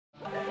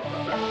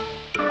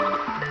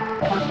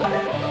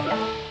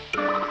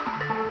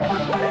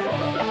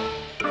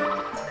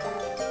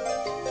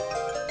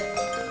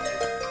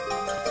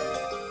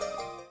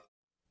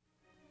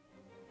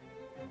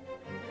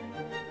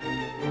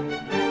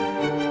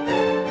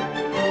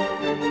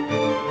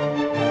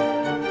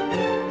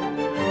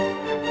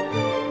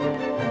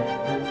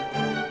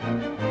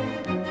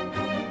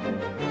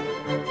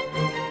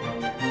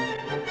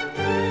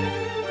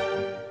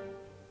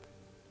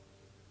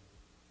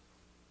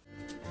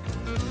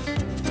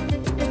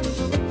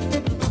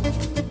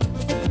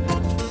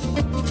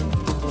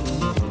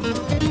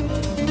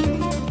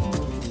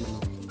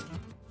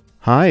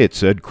Hi,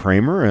 it's Ed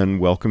Kramer, and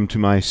welcome to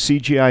my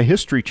CGI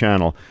History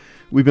channel.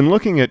 We've been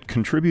looking at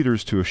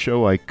contributors to a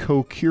show I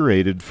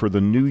co-curated for the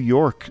New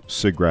York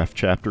Siggraph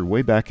chapter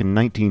way back in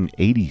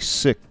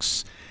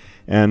 1986.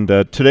 And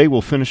today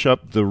we'll finish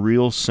up the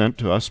reel sent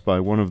to us by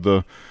one of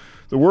the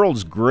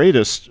world's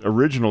greatest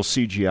original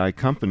CGI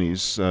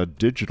companies,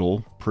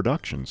 Digital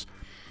Productions.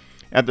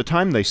 At the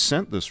time they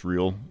sent this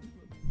reel,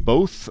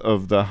 both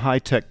of the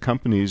high-tech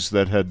companies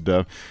that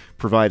had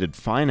provided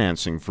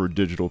financing for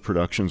Digital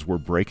Productions were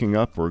breaking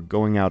up or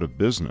going out of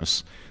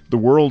business. The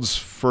world's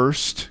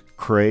first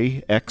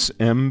Cray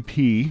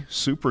XMP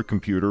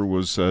supercomputer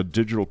was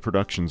Digital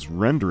Productions'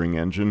 rendering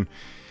engine,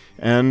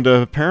 and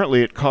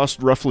apparently it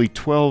cost roughly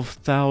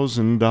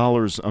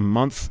 $12,000 a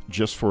month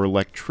just for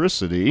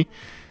electricity.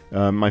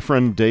 My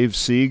friend Dave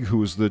Sieg, who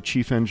was the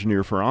chief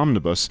engineer for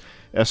Omnibus,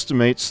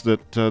 estimates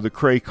that the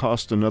Cray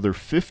cost another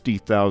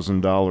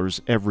 $50,000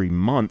 every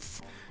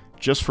month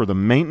just for the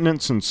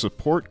maintenance and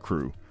support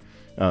crew,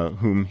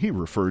 whom he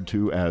referred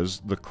to as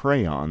the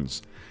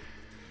Crayons.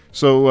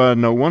 So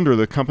no wonder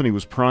the company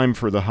was primed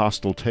for the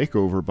hostile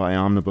takeover by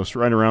Omnibus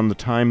right around the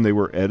time they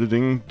were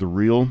editing the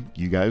reel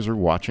you guys are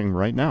watching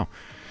right now.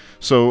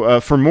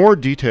 So for more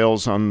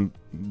details on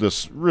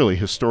this really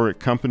historic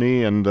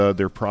company and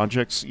their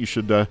projects, you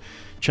should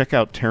check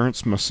out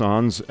Terrence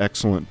Masson's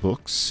excellent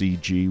book,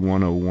 CG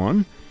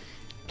 101.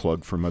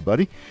 Plug for my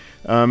buddy.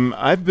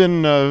 I've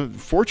been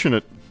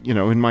fortunate,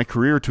 in my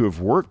career to have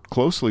worked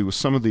closely with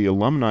some of the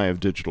alumni of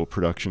Digital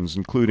Productions,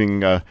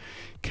 including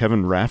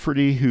Kevin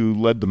Rafferty, who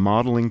led the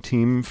modeling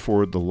team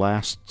for The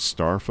Last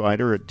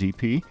Starfighter at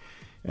DP,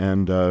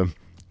 and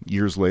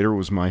years later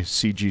was my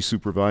CG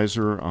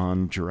supervisor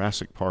on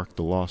Jurassic Park: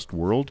 The Lost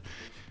World.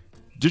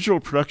 Digital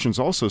Productions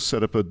also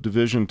set up a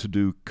division to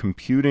do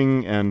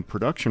computing and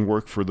production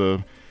work for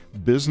the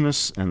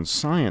business and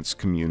science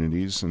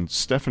communities, and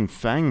Stefan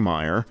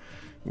Fangmeyer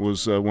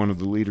was one of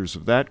the leaders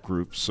of that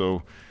group.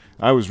 So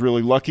I was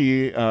really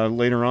lucky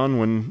later on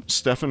when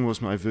Stefan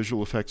was my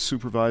visual effects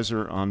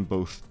supervisor on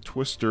both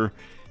Twister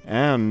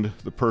and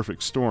The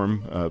Perfect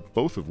Storm,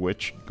 both of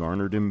which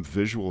garnered him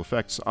visual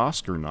effects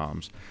Oscar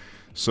noms.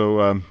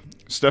 So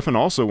Stefan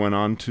also went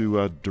on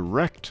to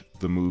direct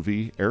the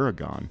movie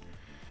Aragon.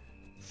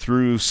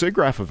 Through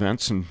Siggraph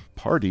events and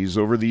parties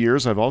over the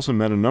years, I've also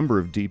met a number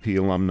of DP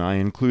alumni,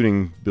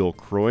 including Bill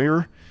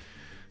Croyer,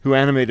 who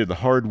animated the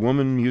Hard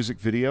Woman music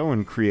video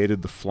and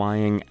created the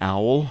Flying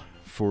Owl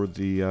for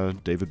the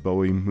David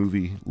Bowie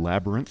movie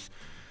Labyrinth.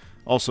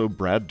 Also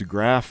Brad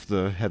DeGraff,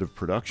 the head of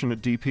production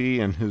at DP,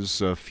 and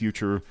his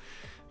future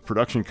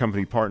production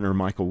company partner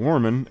Michael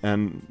Warman.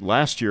 And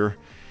last year,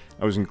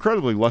 I was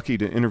incredibly lucky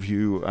to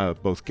interview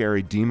both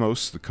Gary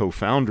Demos, the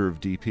co-founder of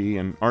DP,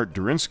 and Art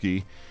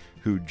Durinsky,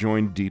 who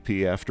joined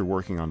DP after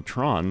working on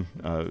Tron.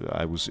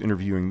 I was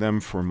interviewing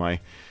them for my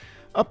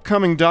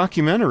upcoming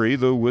documentary,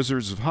 The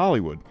Wizards of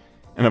Hollywood.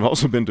 And I've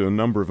also been to a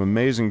number of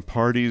amazing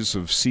parties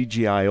of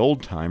CGI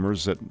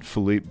old-timers at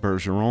Philippe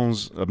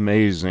Bergeron's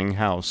amazing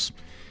house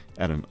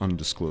at an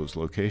undisclosed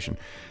location.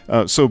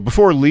 So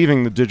before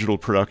leaving the Digital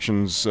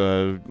Productions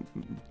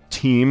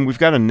team, we've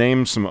got to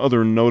name some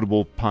other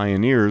notable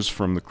pioneers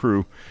from the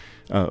crew.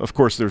 Of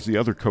course, there's the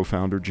other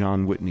co-founder,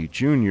 John Whitney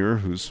Jr.,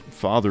 whose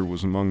father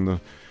was among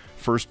the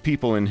first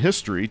people in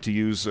history to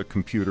use a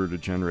computer to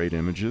generate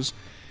images.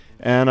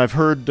 And I've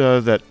heard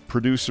that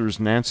producers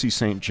Nancy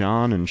St.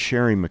 John and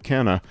Sherry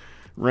McKenna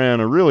ran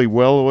a really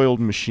well-oiled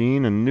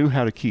machine and knew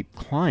how to keep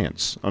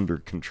clients under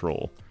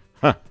control.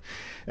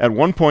 At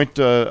one point,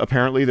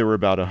 apparently, there were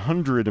about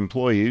 100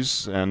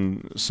 employees,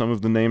 and some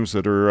of the names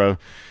that are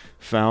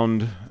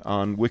found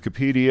on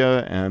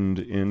Wikipedia and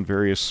in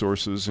various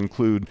sources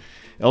include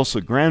Elsa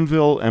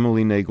Granville,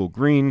 Emily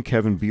Nagel-Green,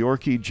 Kevin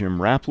Bjorky, Jim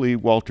Rapley,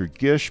 Walter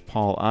Gish,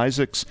 Paul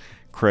Isaacs,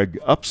 Craig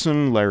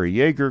Upson, Larry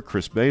Yeager,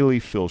 Chris Bailey,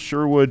 Phil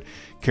Sherwood,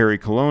 Kerry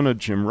Colonna,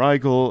 Jim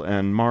Rigel,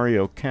 and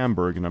Mario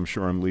Camberg, and I'm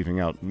sure I'm leaving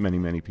out many,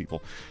 many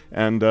people.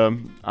 And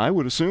I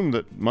would assume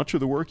that much of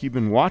the work you've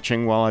been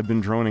watching while I've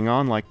been droning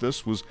on like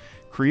this was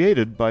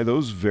created by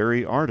those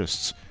very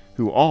artists,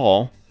 who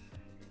all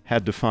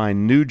had to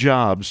find new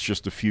jobs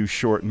just a few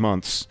short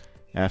months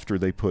after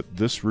they put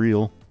this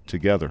reel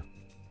together.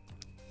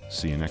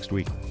 See you next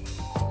week.